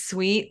 there's this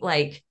sweet,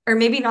 like, or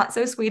maybe not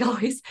so sweet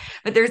always,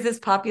 but there's this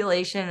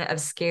population of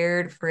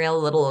scared, frail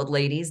little old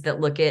ladies that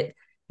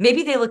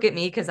maybe they look at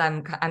me because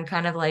I'm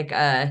kind of like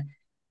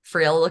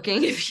frail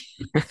looking if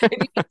you look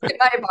at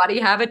my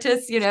body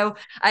habitus, and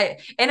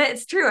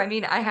it's true. I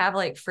mean, I have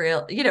like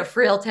frail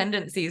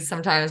tendencies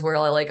sometimes where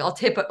I'll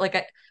tip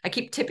like I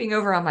keep tipping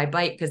over on my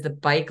bike because the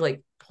bike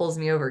like pulls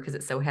me over because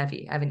it's so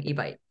heavy. I have an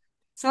e-bike.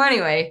 So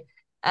anyway,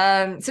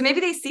 so maybe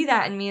they see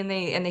that in me and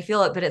they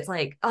feel it, but it's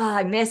like, oh,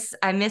 I miss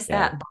Yeah.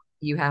 that bond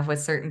you have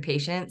with certain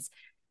patients.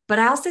 But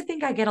I also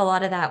think I get a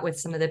lot of that with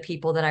some of the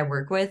people that I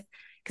work with.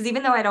 Because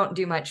even though I don't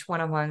do much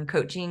one-on-one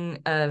coaching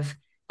of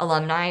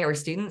alumni or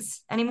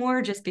students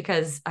anymore, just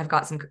because I've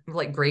got some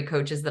like great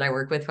coaches that I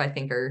work with who I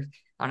think are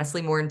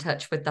honestly more in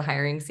touch with the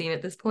hiring scene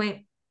at this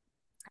point.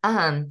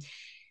 Um,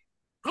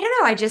 I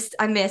don't know.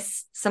 I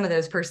miss some of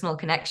those personal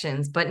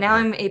connections, but now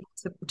Yeah. I'm able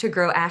to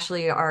grow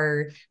Ashley,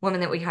 our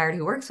woman that we hired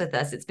who works with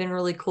us. It's been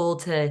really cool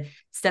to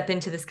step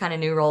into this kind of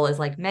new role as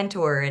like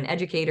mentor and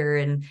educator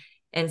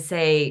and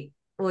say,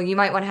 well, you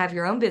might want to have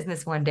your own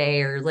business one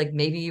day, or like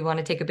maybe you want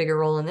to take a bigger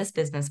role in this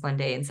business one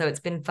day. And so it's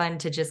been fun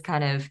to just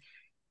kind of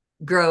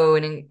grow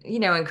and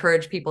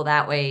encourage people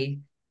that way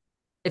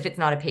if it's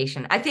not a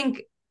patient. I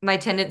think my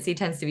tendency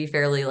tends to be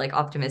fairly like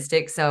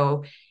optimistic.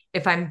 So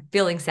if I'm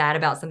feeling sad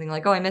about something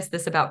like, oh, I missed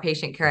this about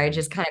patient care, I Mhm.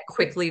 just kind of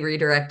quickly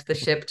redirect the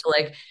ship to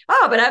like,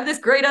 oh, but I have this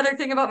great other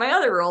thing about my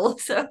other role.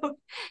 So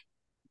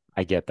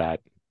I get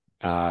that.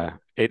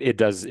 It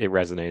does, it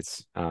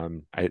resonates.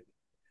 I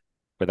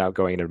Without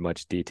going into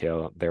much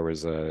detail,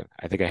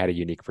 I think I had a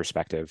unique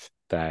perspective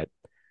that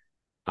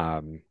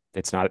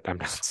it's not, I'm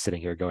not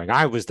sitting here going,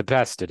 I was the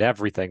best at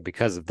everything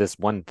because of this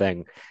one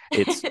thing.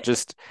 It's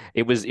just,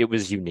 it was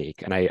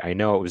unique. And I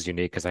know it was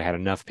unique because I had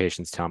enough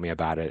patients tell me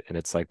about it. And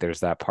it's like,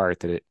 there's that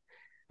part that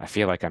I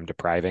feel like I'm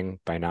depriving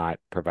by not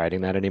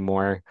providing that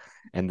anymore.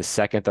 And the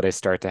second that I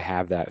start to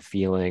have that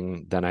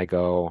feeling, then I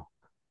go,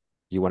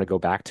 you want to go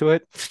back to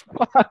it?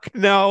 Fuck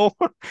no.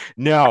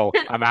 No,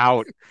 I'm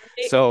out.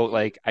 So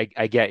like I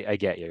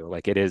get you.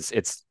 Like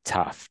it's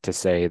tough to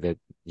say that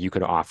you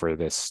could offer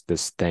this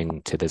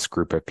thing to this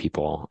group of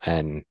people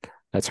and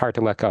that's hard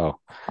to let go.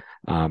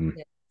 Um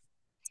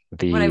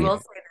what I the will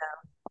say,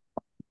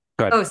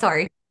 Go ahead. oh,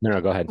 sorry.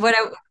 No, go ahead.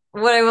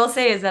 What I will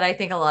say is that I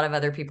think a lot of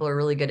other people are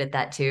really good at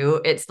that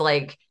too. It's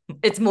like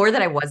it's more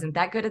that I wasn't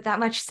that good at that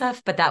much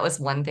stuff, but that was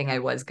one thing I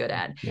was good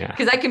at Yeah.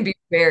 because I can be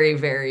very,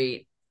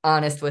 very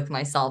honest with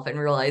myself and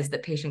realize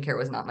that patient care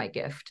was not my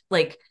gift.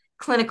 Like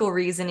clinical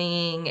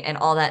reasoning and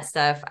all that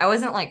stuff. I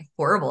wasn't like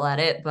horrible at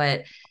it,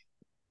 but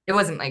it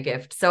wasn't my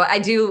gift. So I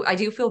do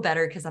feel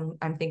better because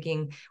I'm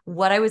thinking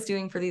what I was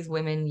doing for these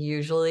women,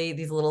 usually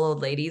these little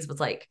old ladies, was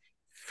like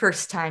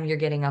first time you're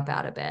getting up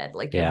out of bed,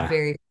 like the Yeah.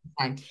 very first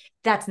time.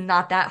 That's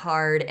not that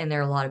hard. And there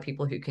are a lot of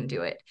people who can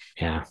do it,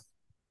 Yeah.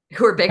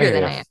 who are I bigger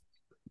than hear I am.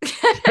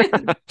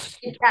 you.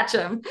 You catch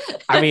them.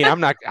 I mean,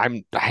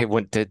 I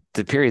went to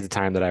the periods of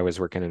time that I was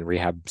working in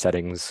rehab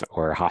settings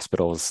or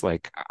hospitals,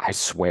 like I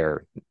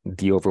swear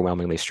the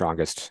overwhelmingly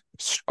strongest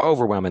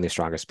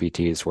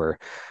PTs were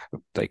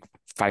like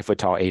 5 foot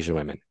tall Asian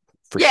women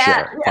for Yeah,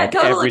 sure. yeah, Like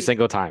every totally.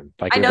 single time.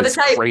 Like I it know the was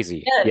type.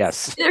 crazy. Yes.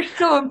 Yes. They're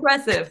so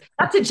impressive.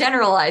 Not to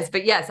generalize,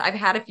 but yes, I've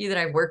had a few that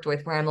I've worked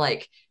with where I'm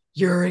like,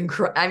 you're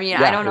incredible. I mean,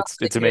 I Yeah, don't know how it's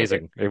they do it. They're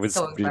amazing. so It was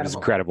incredible.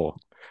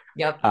 incredible.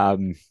 Yep.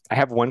 I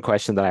have one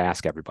question that I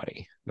ask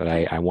everybody that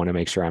I want to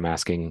make sure I'm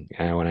asking,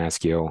 and I want to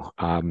ask you.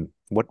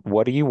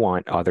 What do you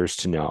want others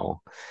to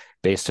know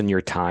based on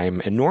your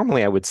time? And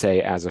normally I would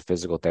say as a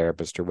physical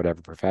therapist or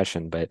whatever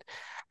profession, but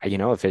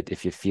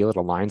if you feel it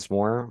aligns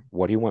more,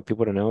 what do you want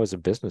people to know as a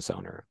business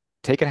owner?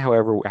 Take it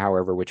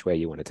however which way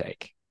you want to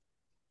take.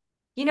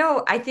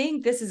 I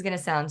think this is going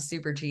to sound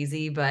super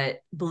cheesy, but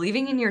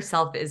believing in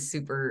yourself is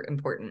super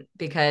important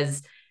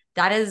because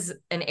that is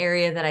an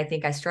area that I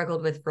think I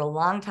struggled with for a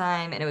long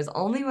time. And it was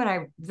only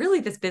when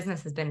this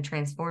business has been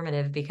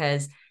transformative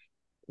because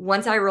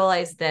once I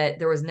realized that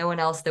there was no one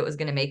else that was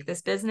going to make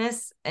this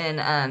business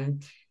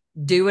and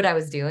do what I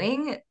was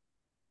doing,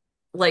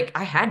 like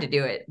I had to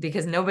do it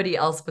because nobody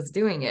else was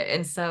doing it.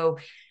 And so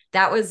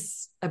that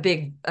was a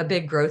big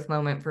growth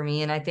moment for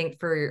me. And I think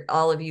for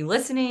all of you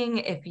listening,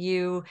 if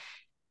you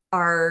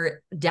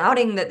are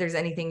doubting that there's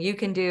anything you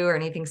can do or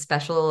anything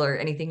special or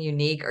anything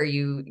unique, or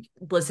you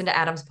listen to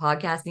Adam's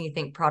podcast and you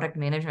think product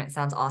management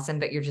sounds awesome,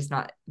 but you're just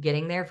not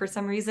getting there for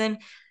some reason,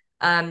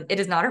 it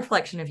is not a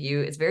reflection of you.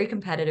 It's very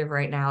competitive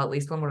right now, at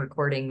least when we're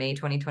recording May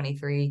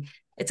 2023.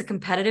 It's a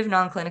competitive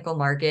non-clinical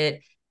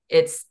market.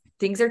 It's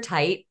things are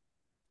tight.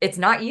 It's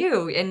not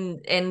you.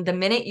 And the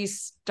minute you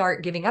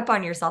start giving up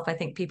on yourself, I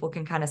think people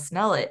can kind of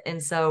smell it.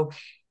 And so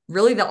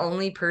really the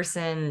only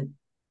person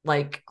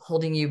like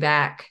holding you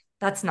back,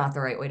 that's not the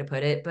right way to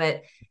put it,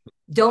 but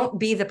don't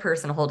be the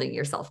person holding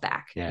yourself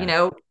back.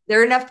 Yeah. There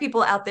are enough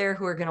people out there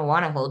who are going to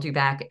want to hold you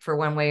back for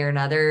one way or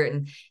another.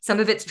 And some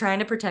of it's trying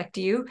to protect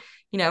you,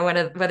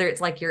 whether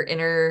it's like your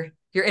inner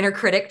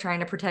critic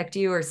trying to protect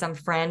you or some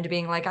friend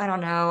being like, I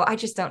don't know, I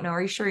just don't know.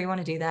 Are you sure you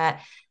want to do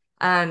that?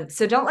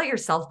 So don't let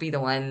yourself be the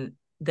one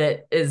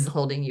that is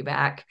holding you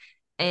back.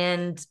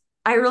 And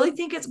I really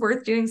think it's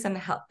worth doing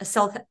some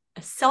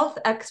self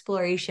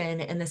exploration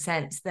in the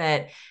sense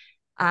that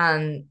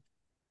um,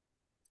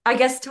 I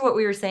guess to what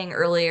we were saying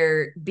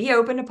earlier, be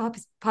open to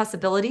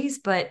possibilities,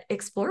 but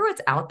explore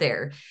what's out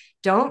there.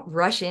 Don't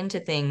rush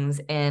into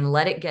things and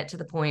let it get to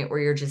the point where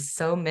you're just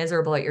so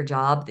miserable at your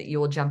job that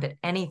you will jump at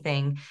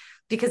anything.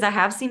 Because I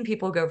have seen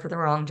people go for the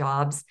wrong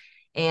jobs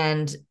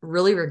and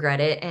really regret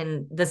it.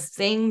 And the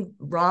same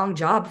wrong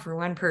job for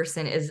one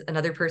person is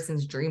another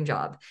person's dream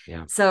job.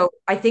 Yeah. So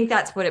I think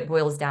that's what it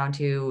boils down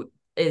to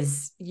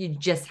is you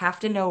just have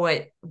to know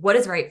what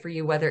is right for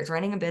you, whether it's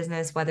running a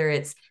business, whether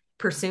it's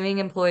pursuing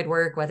employed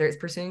work, whether it's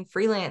pursuing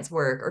freelance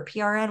work or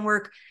PRN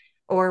work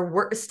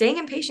or staying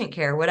in patient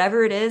care,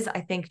 whatever it is. I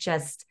think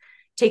just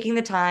taking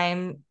the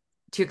time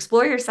to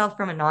explore yourself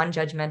from a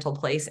non-judgmental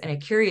place and a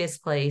curious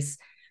place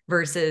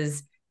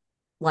versus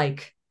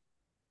like,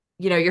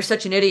 you're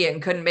such an idiot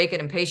and couldn't make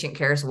it in patient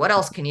care. So what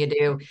else can you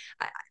do?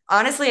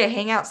 Honestly, I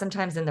hang out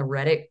sometimes in the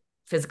Reddit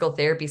physical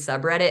therapy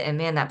subreddit, and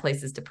man, that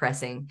place is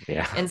depressing.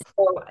 Yeah. And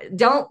so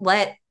don't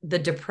let the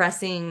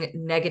depressing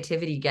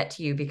negativity get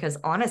to you because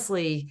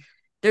honestly,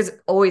 there's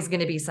always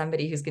going to be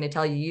somebody who's going to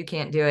tell you you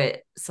can't do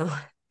it. So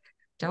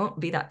Don't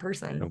be that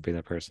person. Don't be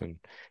that person.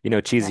 You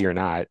know, cheesy or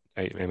not,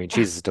 I mean,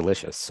 cheese is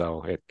delicious,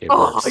 so it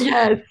Oh, works.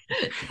 yes.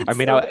 I It's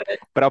mean, so good.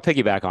 but I'll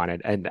piggyback on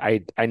it. And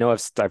I know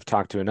I've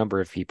talked to a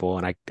number of people,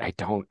 and I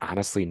don't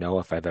honestly know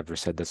if I've ever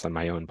said this on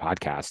my own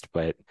podcast,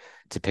 but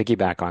to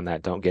piggyback on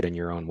that, don't get in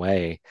your own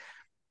way.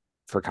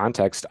 For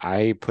context,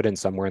 I put in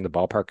somewhere in the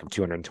ballpark of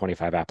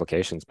 225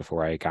 applications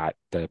before I got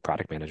the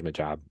product management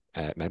job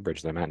at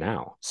MedBridge that I'm at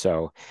now.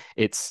 So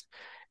it's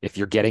if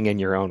you're getting in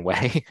your own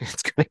way,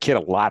 it's going to get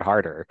a lot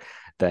harder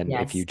than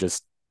if you Yes.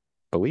 just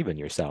believe in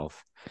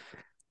yourself.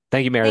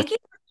 Thank you, Meredith. Thank you.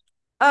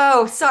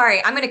 Oh,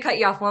 sorry. I'm going to cut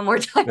you off one more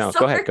time. No,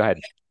 go ahead. Sorry. Go ahead.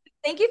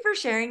 Thank you for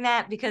sharing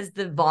that because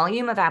the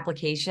volume of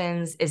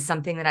applications is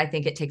something that I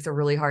think it takes a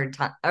really hard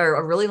time or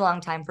a really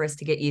long time for us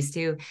to get used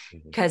to.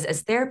 Mhm. Because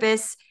as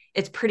therapists,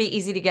 it's pretty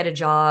easy to get a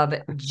job,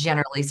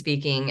 generally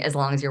speaking, as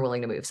long as you're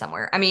willing to move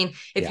somewhere. I mean,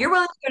 if Yeah. you're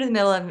willing to go to the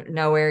middle of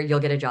nowhere, you'll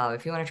get a job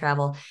if you want to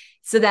travel.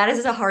 So that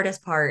is the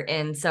hardest part.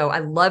 And so I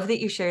love that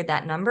you shared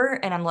that number.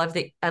 And I love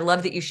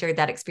that you shared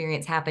that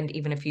experience happened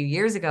even a few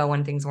years ago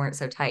when things weren't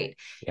so tight.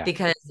 Yeah.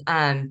 Because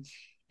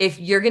if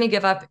you're going to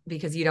give up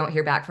because you don't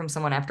hear back from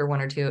someone after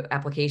one or two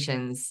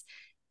applications,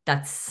 You're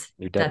dead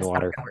in the that's not water.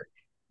 going to work.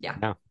 Yeah.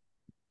 Yeah.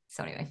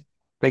 So anyway,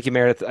 Thank you,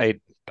 Meredith. I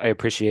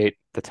appreciate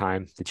the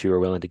time that you were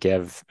willing to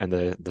give and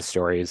the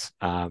stories.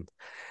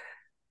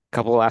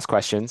 Couple of last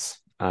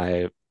questions.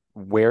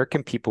 Where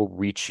can people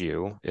reach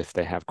you if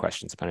they have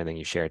questions about anything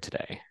you shared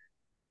today?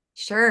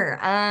 sure.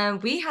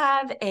 We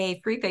have a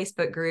free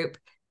Facebook group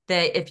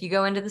that if you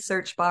go into the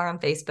search bar on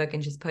Facebook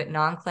and just put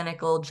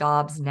non-clinical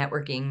jobs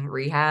networking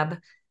rehab,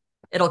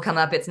 it'll come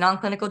up. It's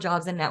non-clinical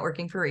jobs and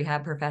networking for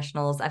rehab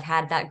professionals. I've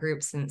had that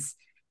group since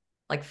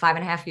like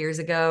 5.5 years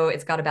ago.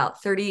 It's got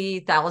about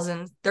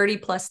 30,000, 30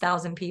 plus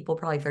thousand people,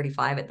 probably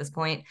 35 at this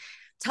point.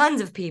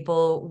 Tons of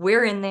people.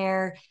 We're in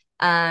there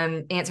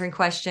answering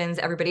questions.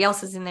 Everybody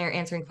else is in there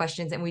answering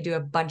questions. And we do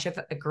a bunch of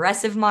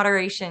aggressive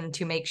moderation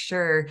to make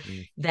sure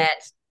Mm. that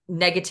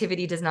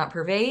negativity does not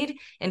pervade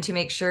and to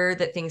make sure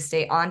that things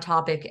stay on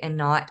topic and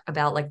not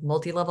about like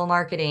multi-level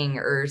marketing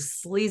or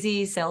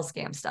sleazy sales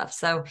scam stuff.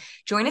 So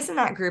join us in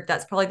that group.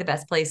 That's probably the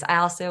best place. I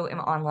also am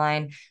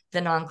online,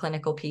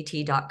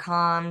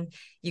 thenonclinicalpt.com.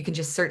 You can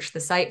just search the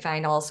site,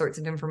 find all sorts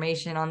of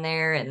information on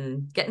there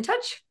and get in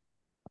touch.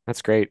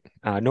 That's great.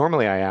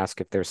 Normally, I ask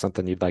if there's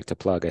something you'd like to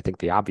plug. I think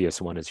the obvious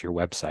one is your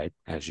website,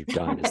 as you've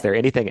done. Is there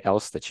anything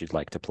else that you'd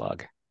like to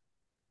plug?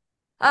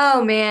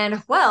 Oh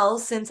man. Well,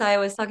 since I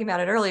was talking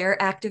about it earlier,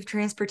 active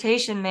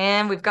transportation,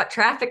 man, we've got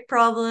traffic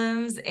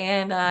problems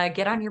and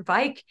get on your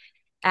bike,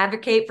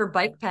 advocate for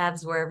bike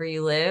paths wherever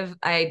you live.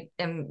 I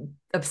am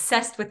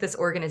obsessed with this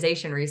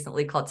organization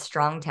recently called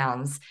Strong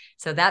Towns.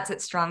 So that's at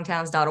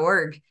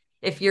strongtowns.org.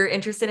 If you're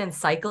interested in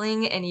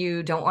cycling and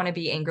you don't want to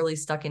be angrily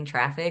stuck in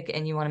traffic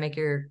and you want to make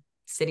your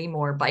city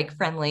more bike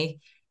friendly,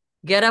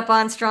 get up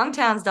on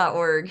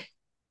strongtowns.org.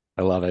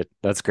 I love it.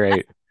 That's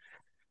great.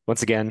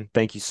 Once again,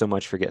 thank you so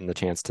much for getting the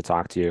chance to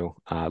talk to you.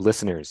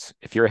 Listeners,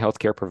 if you're a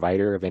healthcare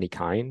provider of any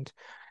kind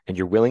and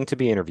you're willing to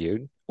be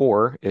interviewed,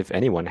 or if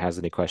anyone has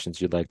any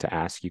questions you'd like to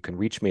ask, you can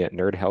reach me at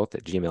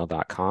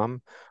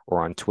nerdhealth@gmail.com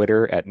or on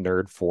Twitter at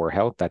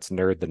nerd4health. That's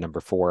nerd, the number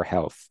four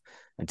health.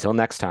 Until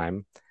next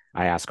time,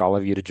 I ask all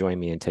of you to join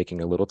me in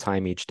taking a little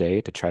time each day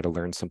to try to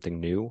learn something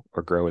new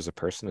or grow as a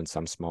person in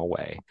some small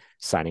way.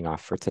 Signing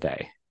off for today.